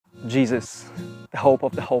Jesus, the hope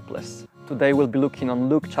of the hopeless. Today we'll be looking on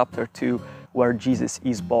Luke chapter 2, where Jesus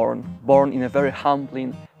is born in a very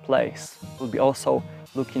humbling place. We'll be also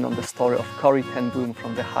looking on the story of Corrie ten Boom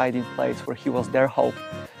from the hiding place where he was their hope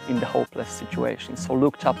in the hopeless situation. So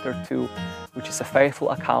Luke chapter 2, which is a faithful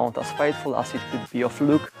account, as faithful as it could be, of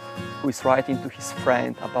Luke, who is writing to his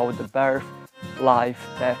friend about the birth, life,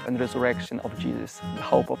 death and resurrection of Jesus, the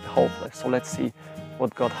hope of the hopeless. So let's see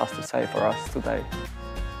what God has to say for us today.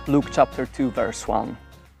 Luke chapter 2 verse 1.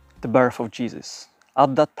 The birth of Jesus.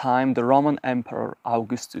 At that time the Roman Emperor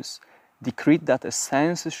Augustus decreed that a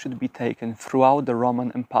census should be taken throughout the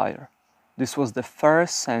Roman Empire. This was the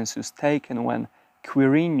first census taken when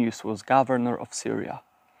Quirinius was governor of Syria.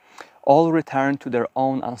 All returned to their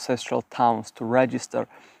own ancestral towns to register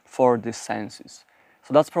for this census.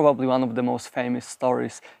 So that's probably one of the most famous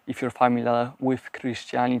stories if you're familiar with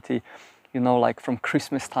Christianity, you know, like from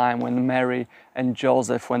Christmas time when Mary and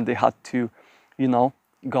Joseph, when they had to,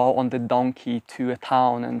 go on the donkey to a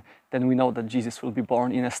town, and then we know that Jesus will be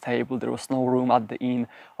born in a stable. There was no room at the inn,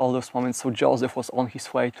 all those moments. So Joseph was on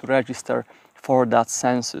his way to register for that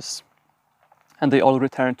census. And they all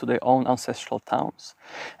returned to their own ancestral towns.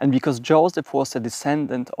 And because Joseph was a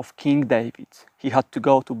descendant of King David, he had to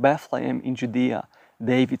go to Bethlehem in Judea,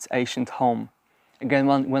 David's ancient home. Again,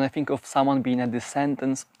 when I think of someone being a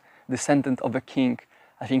descendant of a king,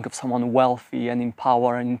 I think of someone wealthy and in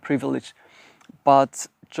power and in privilege. But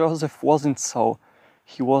Joseph wasn't so.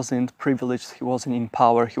 He wasn't privileged, he wasn't in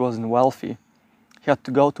power, he wasn't wealthy. He had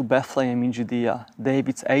to go to Bethlehem in Judea,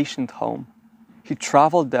 David's ancient home. He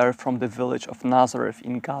traveled there from the village of Nazareth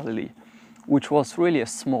in Galilee, which was really a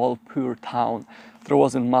small, poor town. There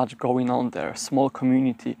wasn't much going on there, small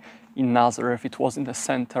community in Nazareth. It wasn't the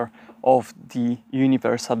center of the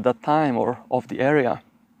universe at that time or of the area.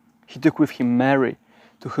 He took with him Mary,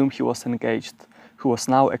 to whom he was engaged, who was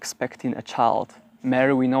now expecting a child.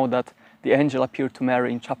 Mary, we know that the angel appeared to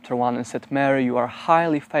Mary in chapter 1 and said, "Mary, you are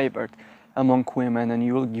highly favored among women, and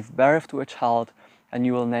you will give birth to a child, and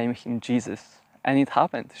you will name him Jesus." And it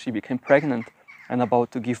happened. She became pregnant and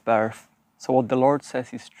about to give birth. So what the Lord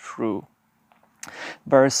says is true.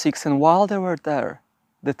 Verse 6, "And while they were there,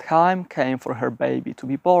 the time came for her baby to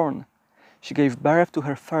be born. She gave birth to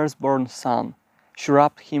her firstborn son. She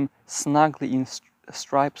wrapped him snugly in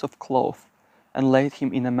stripes of cloth and laid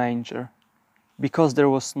him in a manger, because there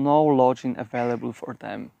was no lodging available for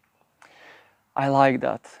them." I like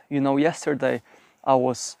that. Yesterday I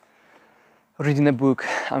was reading a book,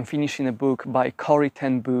 I'm finishing a book by Corrie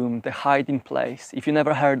ten Boom, The Hiding Place. If you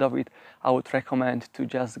never heard of it, I would recommend to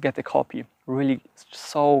just get a copy. Really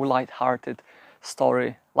so light-hearted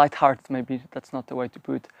story. Light-hearted, maybe that's not the way to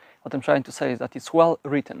put it. What I'm trying to say is that it's well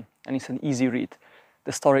written and it's an easy read.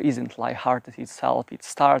 The story isn't light-hearted itself. It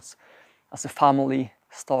starts as a family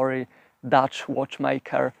story, Dutch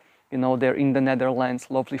watchmaker, they're in the Netherlands,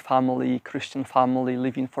 lovely family, Christian family,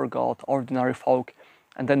 living for God, ordinary folk.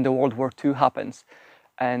 And then the World War II happens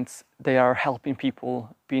and they are helping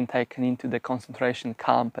people being taken into the concentration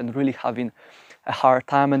camp and really having a hard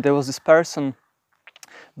time. And there was this person,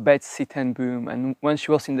 Betsy ten Boom, and when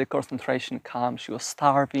she was in the concentration camp, she was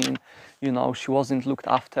starving, she wasn't looked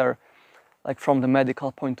after, like from the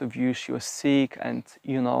medical point of view, she was sick and,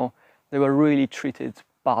 they were really treated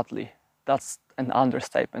badly. That's an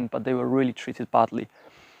understatement, but they were really treated badly.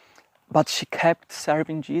 But she kept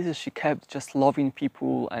serving Jesus. She kept just loving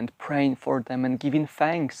people and praying for them and giving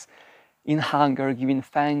thanks in hunger, giving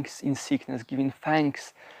thanks in sickness, giving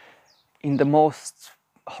thanks in the most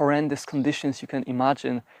horrendous conditions you can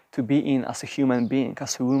imagine to be in as a human being,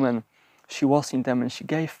 as a woman. She was in them and she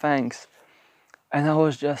gave thanks. And I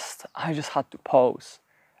just had to pause.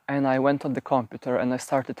 And I went on the computer and I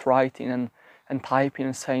started writing and typing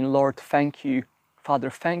and saying, "Lord, thank you. Father,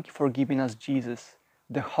 thank you for giving us Jesus,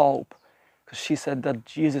 the hope." Because she said that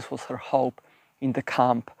Jesus was her hope in the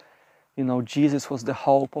camp. Jesus was the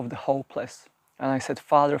hope of the hopeless. And I said,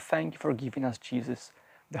 "Father, thank you for giving us Jesus,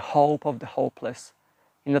 the hope of the hopeless."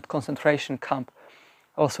 In that concentration camp,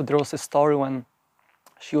 also there was a story when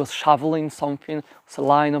she was shoveling something. It was a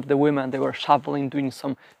line of the women, they were shoveling, doing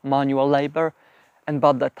some manual labor. And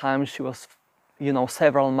by that time she was,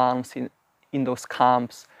 several months in those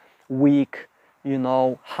camps, weak,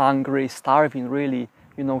 hungry, starving really,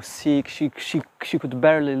 sick. She could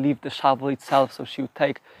barely leave the shovel itself, so she would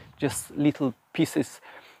take just little pieces,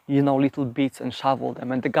 little bits and shovel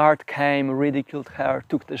them. And the guard came, ridiculed her,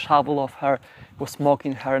 took the shovel off her, was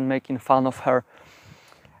mocking her and making fun of her.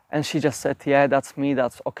 And she just said, "Yeah, that's me,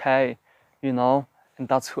 that's okay, and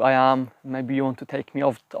that's who I am. Maybe you want to take me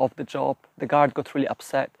off the job." The guard got really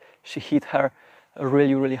upset. She hit her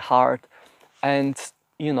really, really hard. And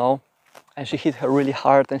you know, and she hit her really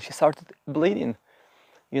hard and she started bleeding,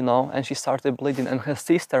 you know, and she started bleeding, and her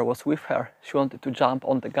sister was with her. She wanted to jump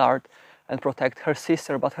on the guard and protect her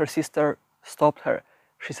sister, but her sister stopped her.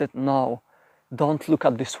 She said, no, don't look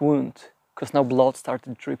at this wound, because now blood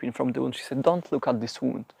started dripping from the wound. She said, don't look at this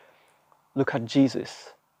wound, look at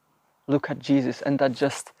Jesus, look at Jesus. And that's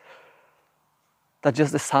just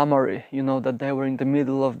the summary, you know, that they were in the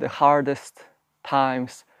middle of the hardest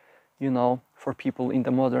times, you know, for people in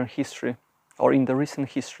the modern history or in the recent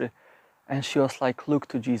history. And she was like, look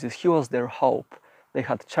to Jesus. He was their hope. They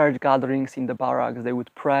had church gatherings in the barracks. They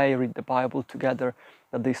would pray, read the Bible together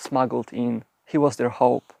that they smuggled in. He was their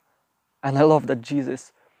hope. And I love that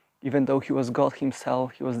Jesus, even though he was God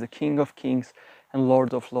himself, he was the King of Kings and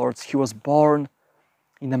Lord of Lords, he was born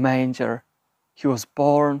in a manger. He was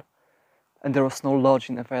born and there was no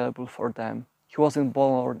lodging available for them. He wasn't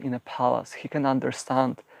born in a palace. He can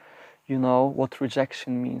understand, you know, what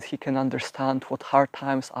rejection means. He can understand what hard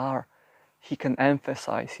times are. He can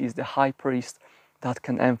emphasize. He's the high priest that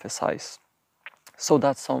can emphasize. So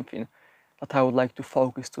that's something that I would like to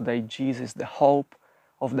focus today. Jesus, the hope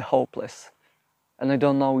of the hopeless. And I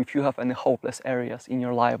don't know if you have any hopeless areas in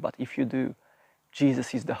your life, but if you do,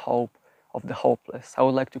 Jesus is the hope of the hopeless. I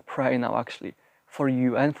would like to pray now actually for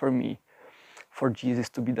you and for me, for Jesus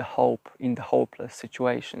to be the hope in the hopeless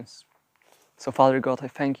situations. So Father God, I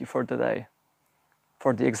thank you for today,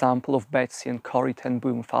 for the example of Betsy and Corrie ten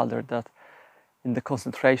Boom, Father, that in the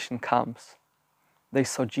concentration camps, they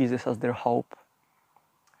saw Jesus as their hope.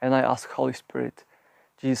 And I ask, Holy Spirit,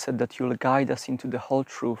 Jesus said that you'll guide us into the whole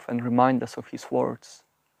truth and remind us of his words.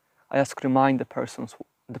 I ask, remind the person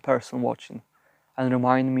watching, and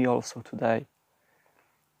remind me also today,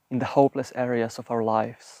 in the hopeless areas of our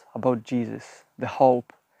lives, about Jesus, the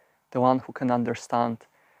hope, the one who can understand,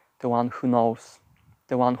 the one who knows,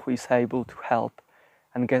 the one who is able to help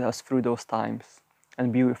and get us through those times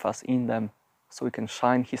and be with us in them, so we can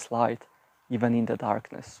shine his light even in the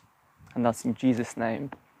darkness. And that's in Jesus'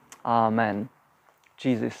 name. Amen.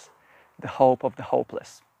 Jesus, the hope of the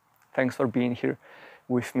hopeless. Thanks for being here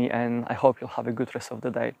with me, and I hope you'll have a good rest of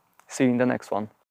the day. See you in the next one.